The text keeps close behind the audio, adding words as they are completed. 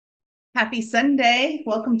Happy Sunday.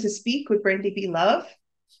 Welcome to Speak with Brandy B. Love.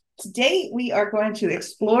 Today we are going to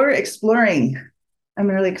explore exploring. I'm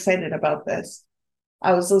really excited about this.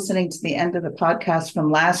 I was listening to the end of the podcast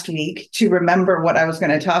from last week to remember what I was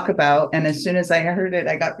going to talk about. And as soon as I heard it,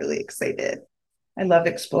 I got really excited. I love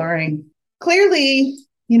exploring. Clearly,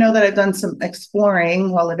 you know that I've done some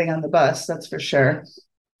exploring while living on the bus, that's for sure.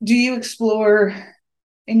 Do you explore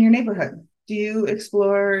in your neighborhood? Do you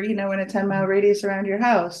explore, in a 10-mile radius around your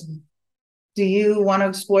house? Do you want to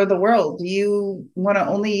explore the world? Do you want to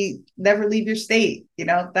only never leave your state?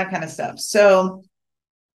 That kind of stuff. So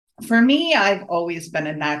for me, I've always been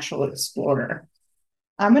a natural explorer.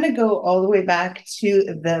 I'm going to go all the way back to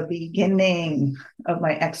the beginning of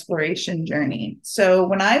my exploration journey. So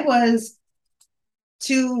when I was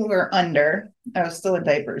 2 or under, I was still in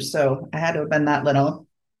diapers, so I had to have been that little.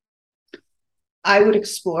 I would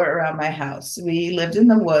explore around my house. We lived in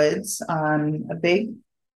the woods on a big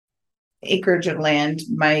acreage of land.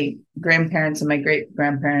 My grandparents and my great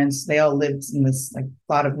grandparents, they all lived in this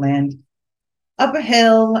plot of land up a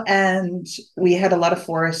hill, and we had a lot of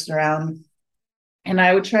forest around. And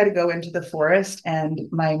I would try to go into the forest, and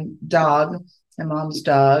my dog, my mom's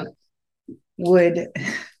dog, would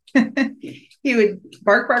he would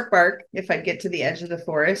bark, bark, bark if I'd get to the edge of the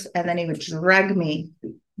forest, and then he would drag me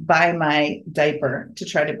by my diaper to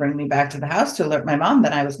try to bring me back to the house to alert my mom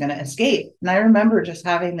that I was going to escape. And I remember just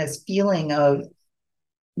having this feeling of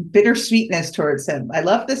bittersweetness towards him. I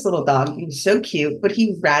loved this little dog. He was so cute, but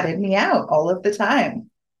he ratted me out all of the time.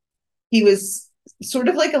 He was sort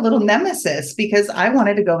of like a little nemesis because I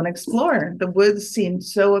wanted to go and explore. The woods seemed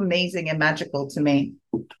so amazing and magical to me.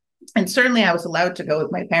 And certainly I was allowed to go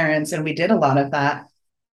with my parents, and we did a lot of that.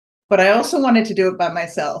 But I also wanted to do it by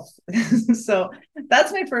myself. So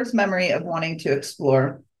that's my first memory of wanting to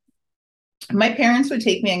explore. My parents would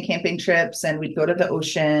take me on camping trips, and we'd go to the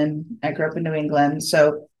ocean. I grew up in New England,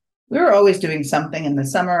 so we were always doing something in the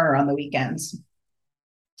summer or on the weekends.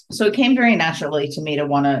 So it came very naturally to me to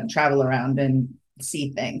want to travel around and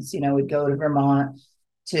see things. We'd go to Vermont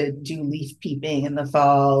to do leaf peeping in the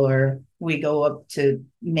fall, or we go up to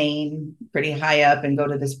Maine pretty high up and go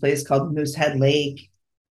to this place called Moosehead Lake,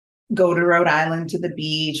 go to Rhode Island to the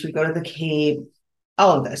beach, we go to the Cape,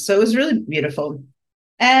 all of this. So it was really beautiful.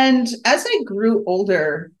 And as I grew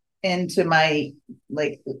older into my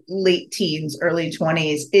late teens, early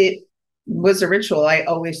 20s, it was a ritual. I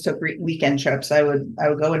always took weekend trips. I would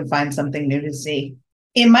go and find something new to see.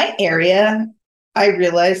 In my area, I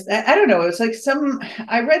realized, I don't know, it was like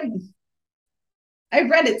I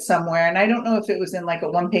read it somewhere, and I don't know if it was in like a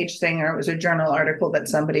one-page thing or it was a journal article that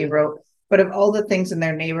somebody wrote, but of all the things in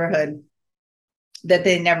their neighborhood that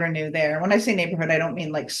they never knew there. When I say neighborhood, I don't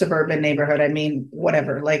mean like suburban neighborhood. I mean,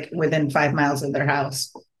 whatever, like within 5 miles of their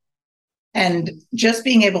house. And just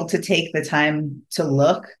being able to take the time to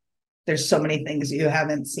look, there's so many things you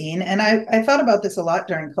haven't seen. And I thought about this a lot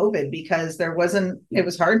during COVID because it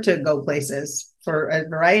was hard to go places for a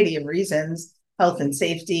variety of reasons, health and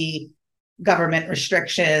safety, government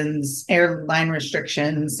restrictions, airline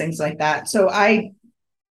restrictions, things like that. So I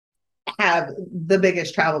have the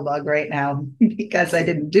biggest travel bug right now because I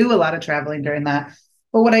didn't do a lot of traveling during that.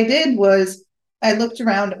 But what I did was I looked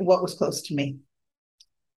around at what was close to me.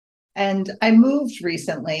 And I moved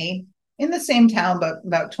recently in the same town, but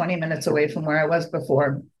about 20 minutes away from where I was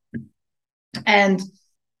before. And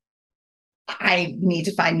I need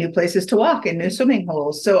to find new places to walk and new swimming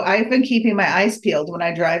holes. So I've been keeping my eyes peeled when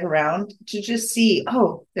I drive around to just see,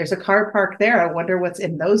 oh, there's a car parked there. I wonder what's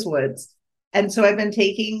in those woods. And so I've been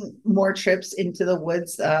taking more trips into the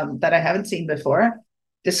woods that I haven't seen before,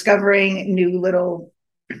 discovering new little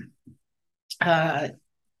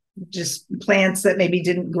just plants that maybe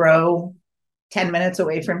didn't grow 10 minutes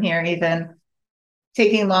away from here, even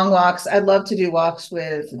taking long walks. I'd love to do walks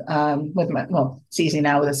with it's easy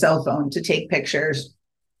now with a cell phone to take pictures,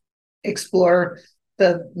 explore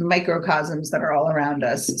the microcosms that are all around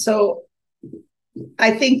us. So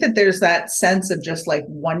I think that there's that sense of just like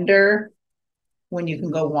wonder when you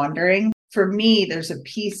can go wandering. For me, there's a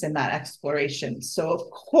piece in that exploration. So of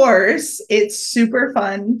course, it's super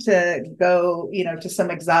fun to go, to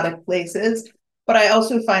some exotic places, but I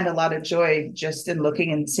also find a lot of joy just in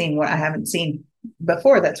looking and seeing what I haven't seen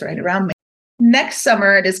before that's right around me. Next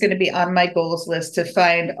summer, it is going to be on my goals list to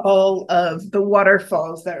find all of the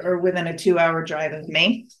waterfalls that are within a 2-hour drive of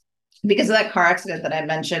me. Because of that car accident that I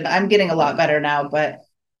mentioned, I'm getting a lot better now, but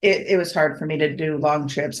it was hard for me to do long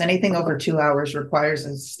trips. Anything over 2 hours requires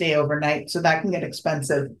a stay overnight. So that can get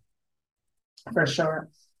expensive for sure.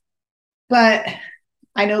 But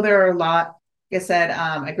I know there are a lot Like I said,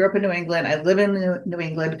 I grew up in New England. I live in New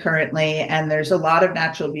England currently, and there's a lot of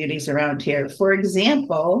natural beauties around here. For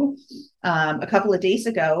example, a couple of days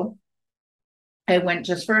ago, I went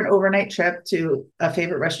just for an overnight trip to a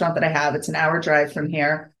favorite restaurant that I have. It's an hour drive from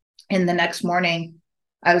here. And the next morning,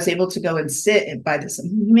 I was able to go and sit by this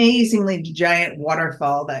amazingly giant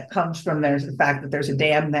waterfall that comes from there's the fact that there's a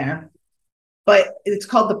dam there. But it's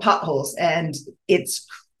called the Potholes, and it's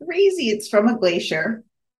crazy. It's from a glacier,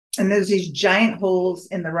 and there's these giant holes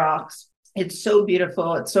in the rocks. It's so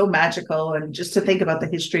beautiful. It's so magical. And just to think about the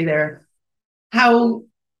history there, how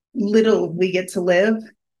little we get to live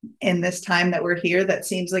in this time that we're here, that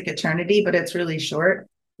seems like eternity, but it's really short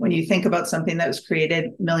when you think about something that was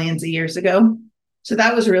created millions of years ago. So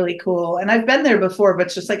that was really cool. And I've been there before, but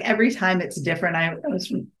it's just like every time it's different. I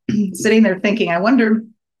was sitting there thinking, I wonder,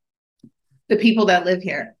 the people that live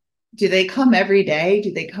here, do they come every day?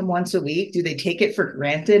 Do they come once a week? Do they take it for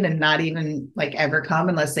granted and not even like ever come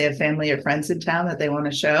unless they have family or friends in town that they want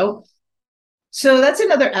to show? So that's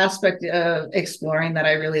another aspect of exploring that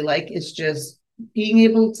I really like, is just being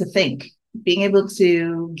able to think, being able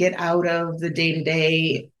to get out of the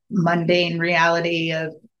day-to-day mundane reality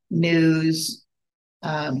of news,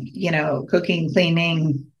 cooking,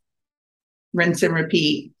 cleaning, rinse and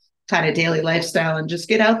repeat kind of daily lifestyle, and just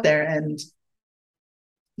get out there and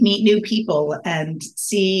meet new people and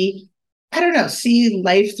see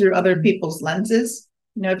life through other people's lenses.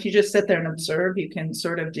 If you just sit there and observe, you can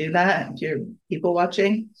sort of do that if you're people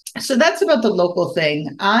watching. So that's about the local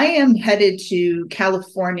thing. I am headed to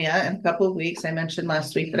California in a couple of weeks. I mentioned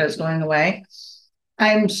last week that I was going away.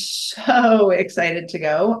 I'm so excited to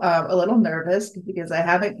go. A little nervous because I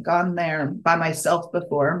haven't gone there by myself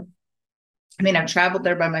before. I mean, I've traveled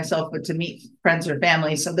there by myself, but to meet friends or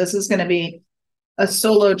family. So this is going to be a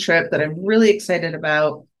solo trip that I'm really excited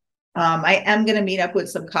about. I am going to meet up with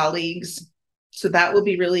some colleagues, so that will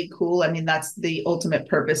be really cool. I mean, that's the ultimate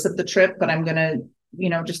purpose of the trip, but I'm going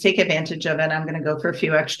to, just take advantage of it. I'm going to go for a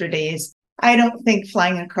few extra days. I don't think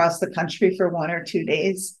flying across the country for 1 or 2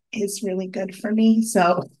 days is really good for me.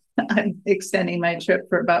 So I'm extending my trip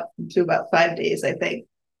to about 5 days, I think.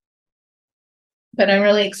 But I'm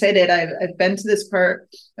really excited. I've been to this part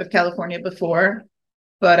of California before,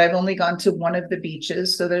 but I've only gone to one of the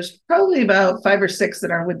beaches. So there's probably about 5 or 6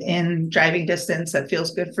 that are within driving distance that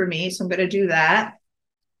feels good for me. So I'm going to do that.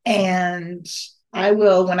 And I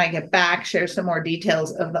will, when I get back, share some more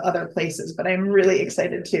details of the other places. But I'm really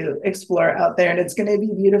excited to explore out there, and it's going to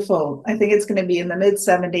be beautiful. I think it's going to be in the mid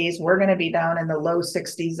 70s. We're going to be down in the low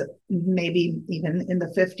 60s, maybe even in the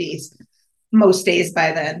 50s most days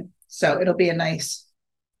by then. So it'll be a nice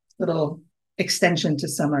little extension to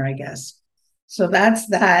summer, I guess. So that's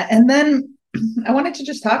that. And then I wanted to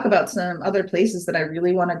just talk about some other places that I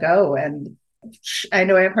really want to go. And I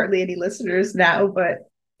know I have hardly any listeners now, but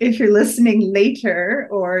if you're listening later,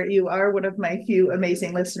 or you are one of my few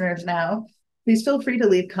amazing listeners now, please feel free to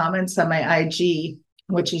leave comments on my IG,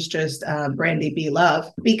 which is just Brandy B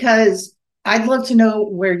Love, because I'd love to know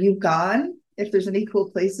where you've gone. If there's any cool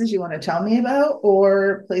places you want to tell me about,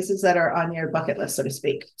 or places that are on your bucket list, so to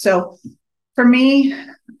speak. So for me,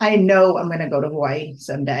 I know I'm going to go to Hawaii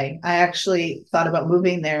someday. I actually thought about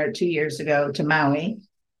moving there 2 years ago to Maui,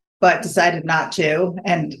 but decided not to.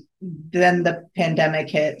 And then the pandemic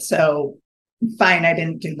hit. So fine, I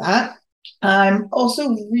didn't do that. I'm also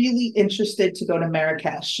really interested to go to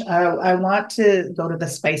Marrakesh. I want to go to the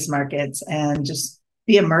spice markets and just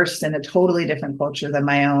be immersed in a totally different culture than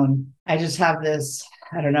my own. I just have this,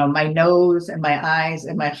 I don't know, my nose and my eyes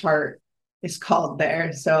and my heart is called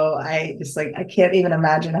there. So I can't even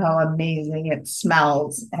imagine how amazing it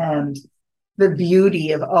smells, and the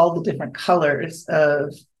beauty of all the different colors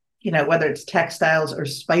of, whether it's textiles or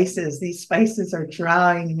spices. These spices are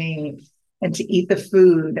drawing me, and to eat the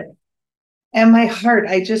food. And my heart,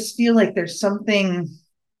 I just feel like there's something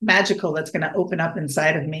magical that's going to open up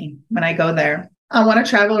inside of me when I go there. I want to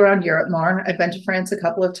travel around Europe more. I've been to France a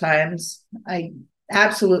couple of times. I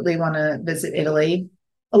absolutely want to visit Italy.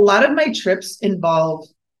 A lot of my trips involve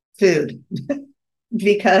food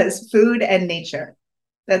because food and nature.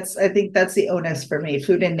 I think that's the onus for me,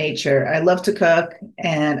 food and nature. I love to cook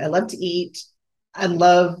and I love to eat. I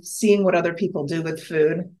love seeing what other people do with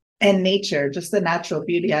food and nature, just the natural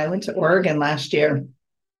beauty. I went to Oregon last year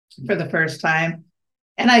for the first time,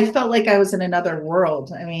 and I felt like I was in another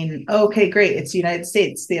world. I mean, okay, great. It's the United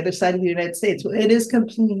States, the other side of the United States. Well, it is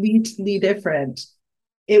completely different.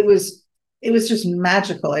 It was just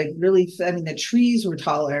magical. I mean, the trees were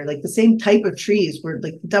taller, like the same type of trees were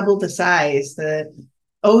like double the size. The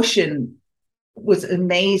ocean was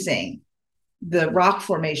amazing. the rock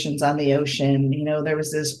formations on the ocean. There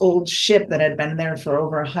was this old ship that had been there for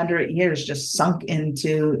over 100 years, just sunk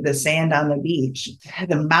into the sand on the beach.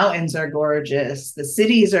 The mountains are gorgeous. The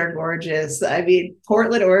cities are gorgeous. I mean,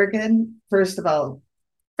 Portland, Oregon, first of all,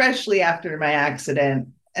 freshly after my accident,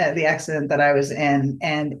 the accident that I was in,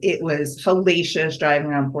 and it was hellacious driving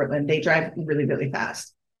around Portland. They drive really, really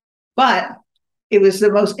fast. But it was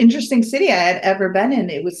the most interesting city I had ever been in.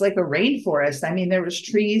 It was like a rainforest. I mean, there was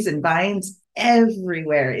trees and vines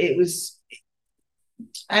everywhere. It was,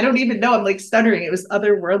 I don't even know, I'm like stuttering. It was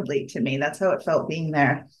otherworldly to me. That's how it felt being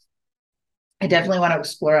there. I definitely want to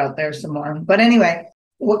explore out there some more. But anyway,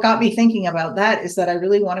 what got me thinking about that is that I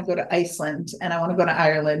really want to go to Iceland and I want to go to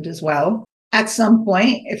Ireland as well. At some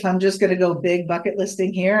point, if I'm just going to go big bucket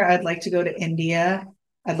listing here, I'd like to go to India.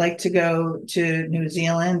 I'd like to go to New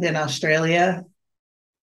Zealand and Australia.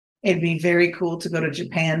 It'd be very cool to go to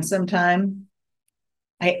Japan sometime.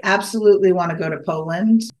 I absolutely want to go to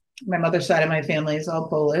Poland. My mother's side of my family is all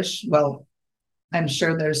Polish. Well, I'm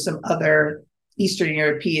sure there's some other Eastern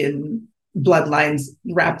European bloodlines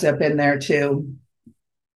wrapped up in there too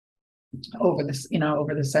over this,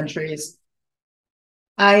 over the centuries.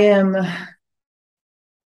 I am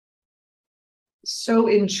so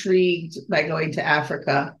intrigued by going to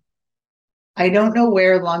Africa. I don't know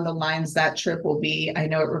where along the lines that trip will be. I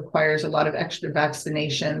know it requires a lot of extra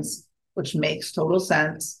vaccinations, which makes total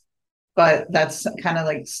sense. But that's kind of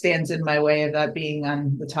like stands in my way of that being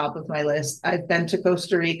on the top of my list. I've been to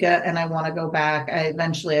Costa Rica and I want to go back. I'd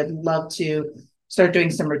love to start doing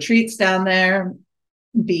some retreats down there,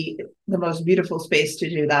 be the most beautiful space to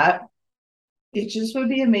do that. It just would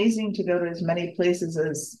be amazing to go to as many places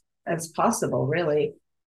as possible, really.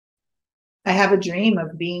 I have a dream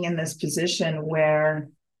of being in this position where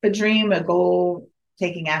a dream, a goal,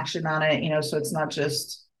 taking action on it, so it's not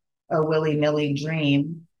just a willy-nilly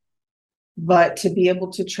dream, but to be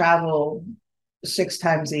able to travel 6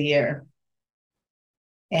 times a year.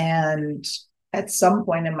 And at some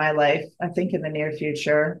point in my life, I think in the near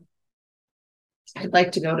future, I'd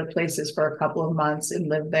like to go to places for a couple of months and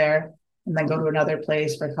live there, and then go to another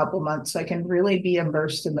place for a couple of months so I can really be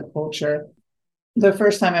immersed in the culture. The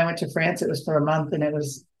first time I went to France, it was for a month and it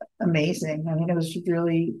was amazing. I mean, it was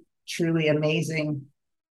really, truly amazing.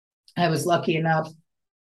 I was lucky enough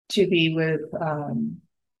to be with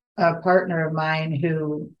a partner of mine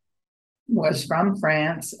who was from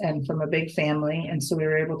France and from a big family. And so we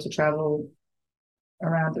were able to travel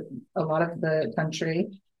around a lot of the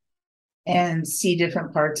country and see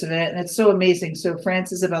different parts of it. And it's so amazing. So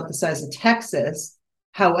France is about the size of Texas.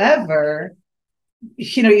 However,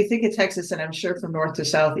 you think of Texas, and I'm sure from north to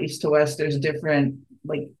south, east to west, there's different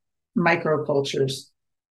like microcultures.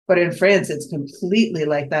 But in France, it's completely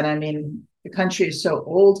like that. I mean, the country is so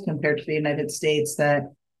old compared to the United States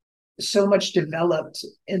that so much developed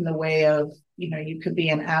in the way of, you could be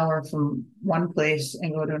an hour from one place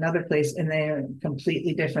and go to another place and they're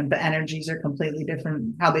completely different. The energies are completely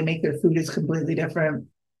different. How they make their food is completely different.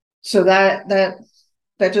 So that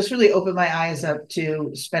just really opened my eyes up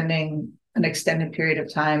to spending an extended period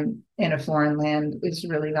of time in a foreign land is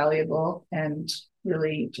really valuable and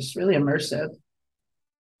really immersive.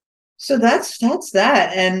 So that's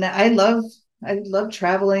that. And I love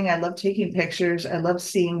traveling. I love taking pictures. I love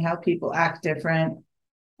seeing how people act different.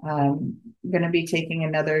 I'm going to be taking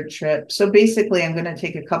another trip. So basically, I'm going to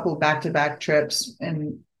take a couple back-to-back trips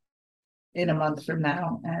in a month from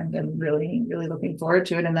now, and I'm really, really looking forward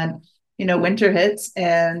to it. And then, winter hits,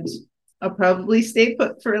 and I'll probably stay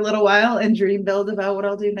put for a little while and dream build about what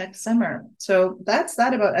I'll do next summer. So that's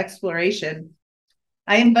that about exploration.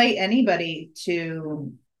 I invite anybody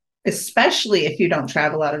to, especially if you don't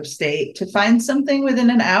travel out of state, to find something within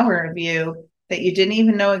an hour of you that you didn't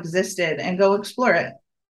even know existed and go explore it.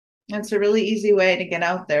 It's a really easy way to get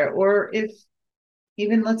out there. Or if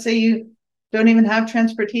even, let's say you don't even have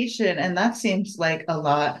transportation and that seems like a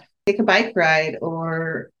lot, take a bike ride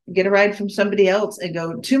or get a ride from somebody else and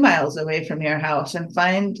go 2 miles away from your house and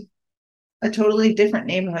find a totally different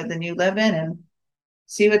neighborhood than you live in and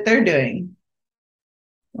see what they're doing.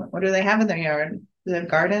 What do they have in their yard? Do they have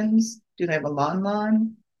gardens? Do they have a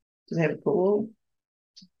lawn? Do they have a pool?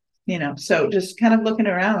 So just kind of looking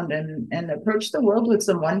around and approach the world with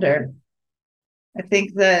some wonder. I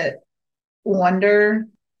think that wonder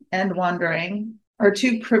and wandering are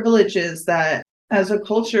 2 privileges that as a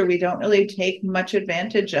culture, we don't really take much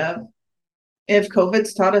advantage of. If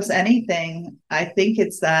COVID's taught us anything, I think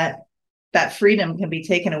it's that freedom can be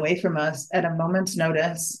taken away from us at a moment's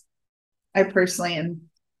notice. I personally am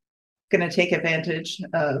going to take advantage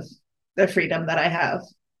of the freedom that I have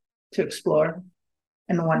to explore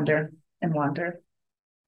and wonder and wander.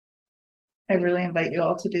 I really invite you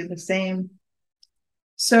all to do the same.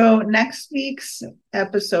 So next week's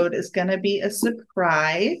episode is going to be a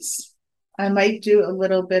surprise. I might do a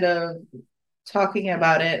little bit of talking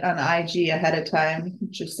about it on IG ahead of time,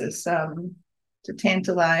 just as to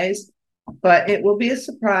tantalize, but it will be a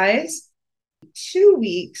surprise. 2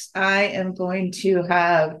 weeks, I am going to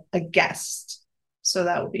have a guest, so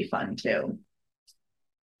that will be fun too.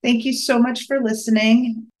 Thank you so much for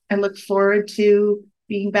listening. I look forward to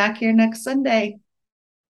being back here next Sunday.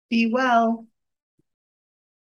 Be well.